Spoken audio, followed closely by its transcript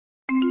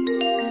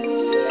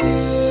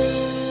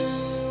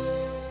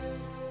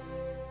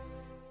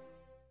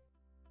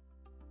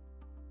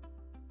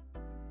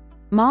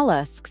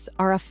Mollusks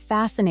are a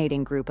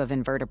fascinating group of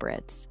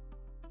invertebrates.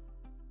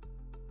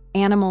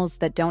 Animals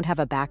that don't have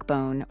a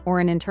backbone or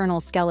an internal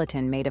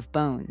skeleton made of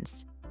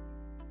bones.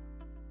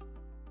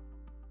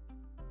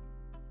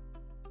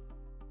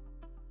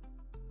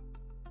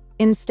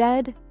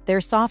 Instead,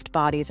 their soft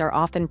bodies are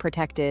often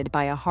protected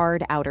by a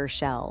hard outer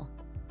shell.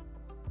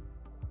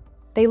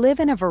 They live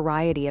in a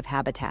variety of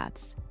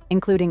habitats,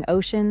 including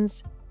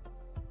oceans,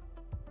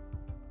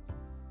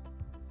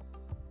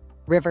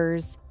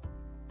 rivers,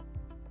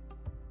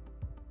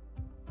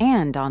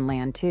 and on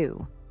land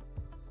too.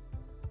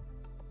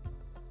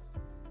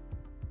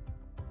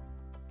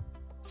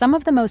 Some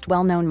of the most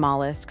well-known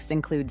mollusks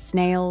include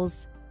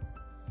snails,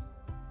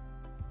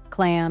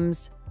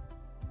 clams,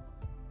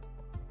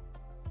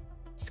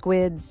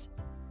 squids,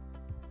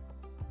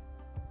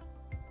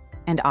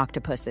 and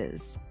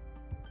octopuses.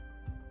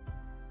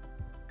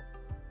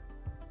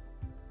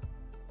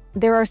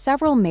 There are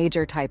several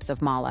major types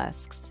of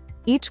mollusks,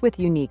 each with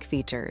unique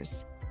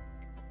features.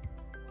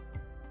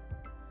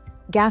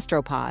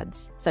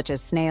 Gastropods, such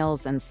as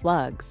snails and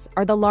slugs,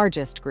 are the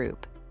largest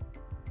group.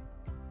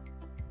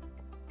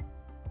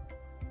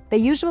 They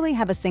usually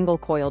have a single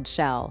coiled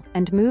shell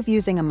and move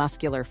using a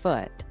muscular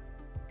foot.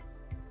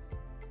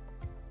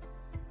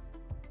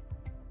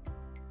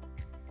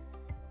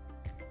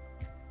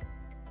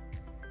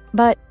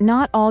 But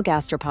not all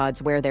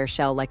gastropods wear their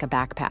shell like a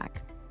backpack.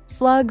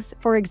 Slugs,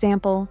 for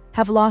example,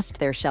 have lost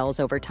their shells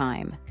over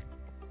time.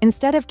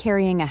 Instead of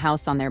carrying a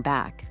house on their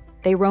back,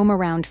 they roam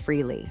around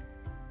freely.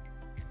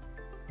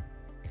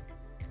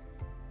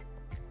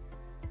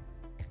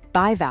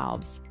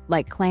 Bivalves,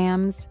 like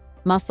clams,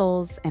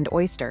 mussels, and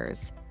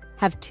oysters,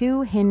 have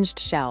two hinged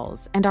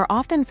shells and are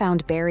often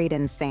found buried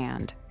in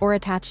sand or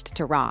attached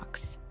to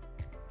rocks.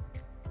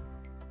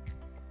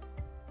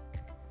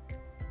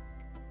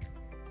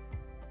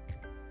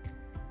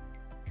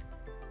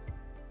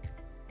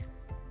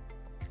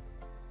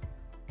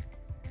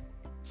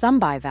 Some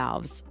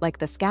bivalves, like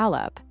the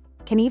scallop,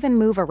 can even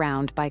move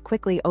around by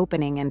quickly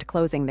opening and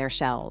closing their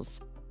shells,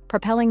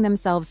 propelling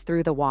themselves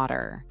through the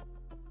water.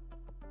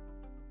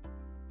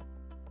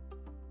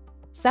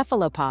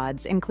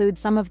 Cephalopods include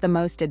some of the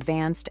most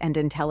advanced and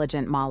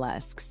intelligent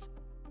mollusks,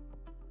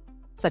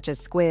 such as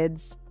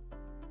squids,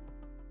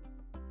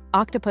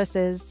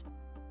 octopuses,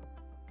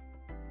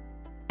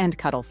 and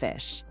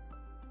cuttlefish.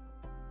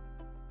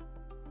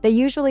 They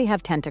usually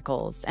have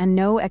tentacles and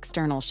no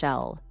external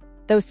shell,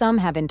 though some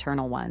have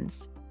internal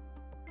ones.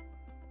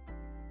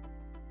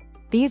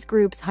 These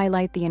groups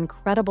highlight the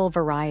incredible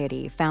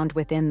variety found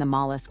within the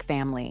mollusk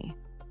family.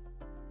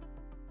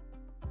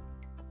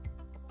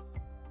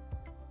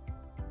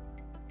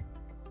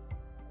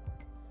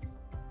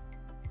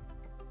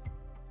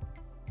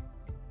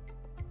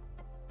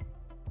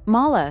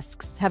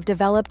 Mollusks have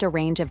developed a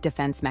range of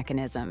defense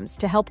mechanisms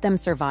to help them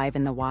survive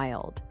in the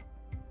wild.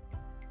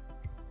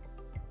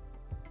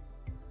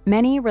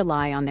 Many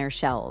rely on their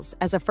shells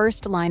as a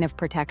first line of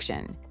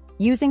protection,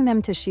 using them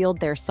to shield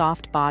their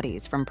soft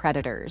bodies from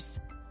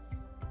predators.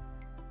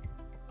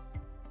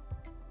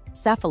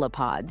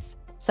 Cephalopods,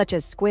 such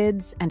as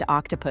squids and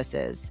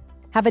octopuses,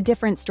 have a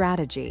different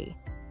strategy.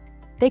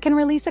 They can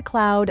release a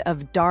cloud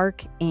of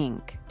dark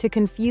ink to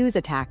confuse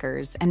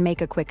attackers and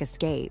make a quick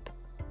escape.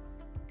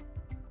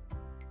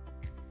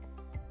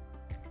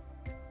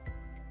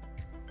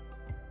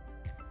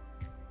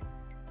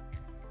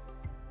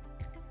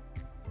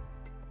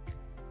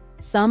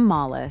 Some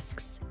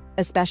mollusks,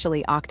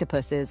 especially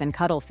octopuses and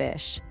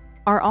cuttlefish,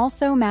 are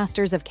also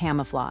masters of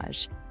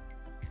camouflage,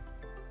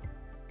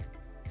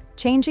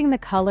 changing the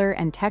color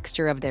and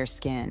texture of their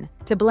skin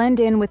to blend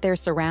in with their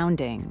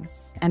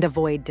surroundings and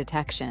avoid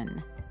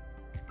detection.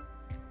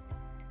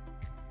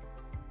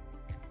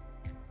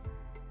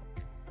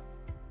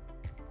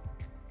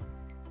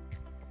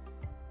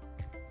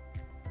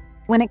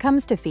 When it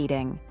comes to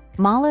feeding,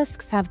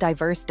 mollusks have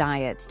diverse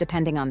diets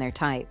depending on their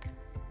type.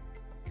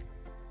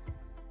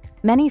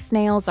 Many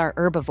snails are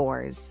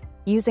herbivores,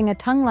 using a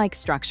tongue-like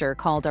structure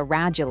called a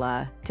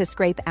radula to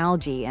scrape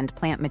algae and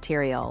plant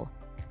material.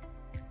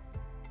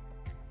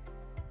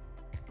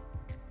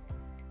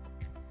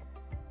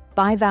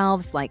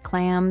 Bivalves, like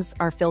clams,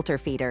 are filter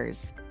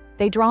feeders.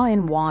 They draw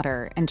in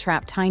water and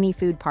trap tiny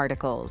food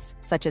particles,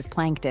 such as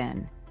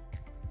plankton.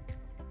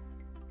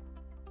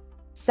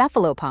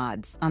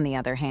 Cephalopods, on the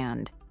other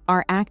hand,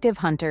 are active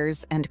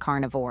hunters and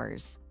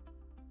carnivores.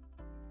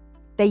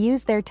 They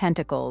use their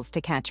tentacles to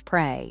catch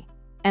prey,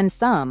 and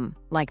some,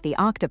 like the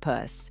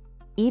octopus,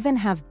 even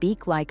have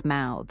beak-like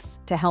mouths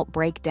to help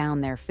break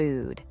down their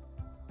food.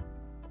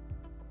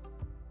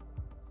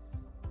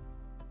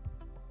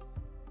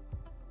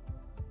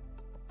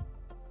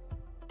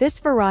 This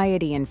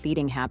variety in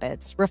feeding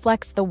habits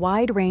reflects the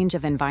wide range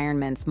of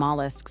environments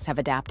mollusks have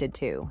adapted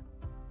to.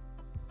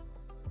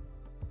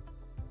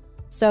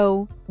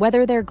 So,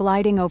 whether they're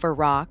gliding over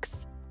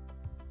rocks,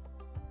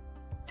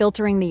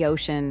 filtering the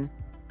ocean,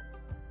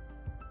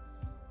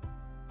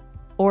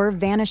 or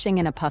vanishing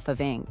in a puff of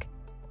ink.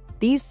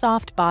 These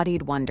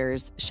soft-bodied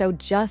wonders show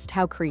just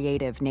how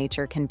creative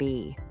nature can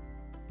be.